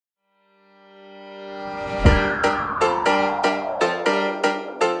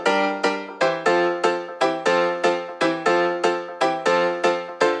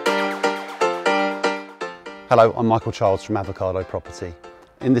Hello, I'm Michael Childs from Avocado Property.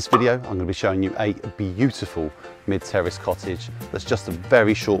 In this video, I'm going to be showing you a beautiful mid-terrace cottage that's just a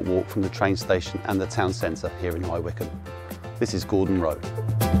very short walk from the train station and the town centre here in High Wycombe. This is Gordon Road.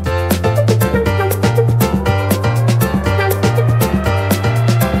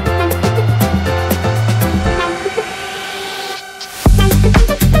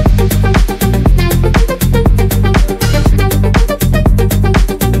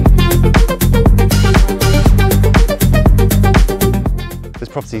 This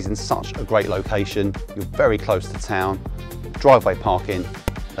property is in such a great location. You're very close to town, driveway parking.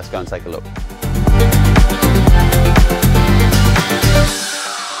 Let's go and take a look.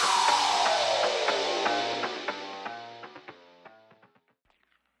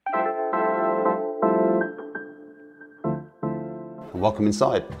 And welcome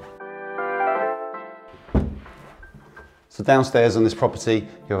inside. So downstairs on this property,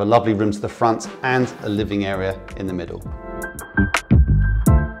 you have a lovely room to the front and a living area in the middle.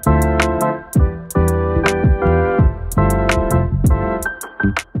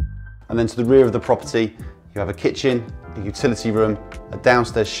 And then to the rear of the property, you have a kitchen, a utility room, a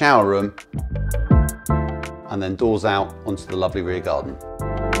downstairs shower room, and then doors out onto the lovely rear garden.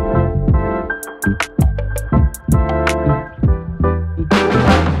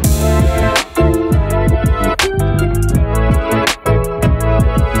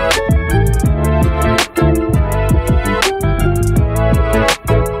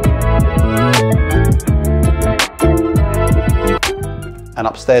 And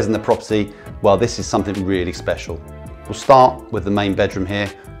upstairs in the property, well, this is something really special. We'll start with the main bedroom here,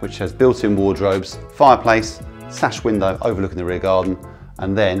 which has built-in wardrobes, fireplace, sash window overlooking the rear garden,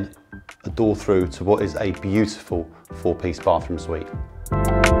 and then a door through to what is a beautiful four-piece bathroom suite.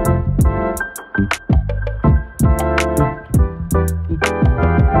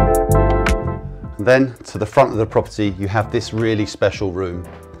 And then to the front of the property, you have this really special room.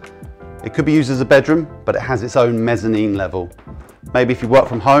 It could be used as a bedroom, but it has its own mezzanine level. Maybe if you work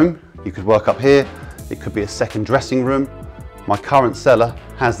from home, you could work up here. It could be a second dressing room. My current seller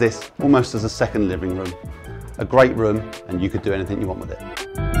has this almost as a second living room. A great room, and you could do anything you want with it.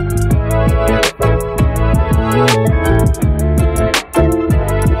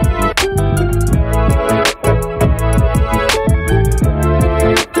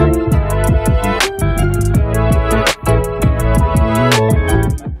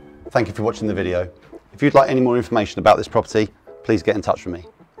 Thank you for watching the video. If you'd like any more information about this property, please get in touch with me.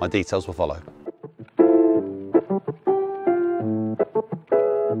 My details will follow.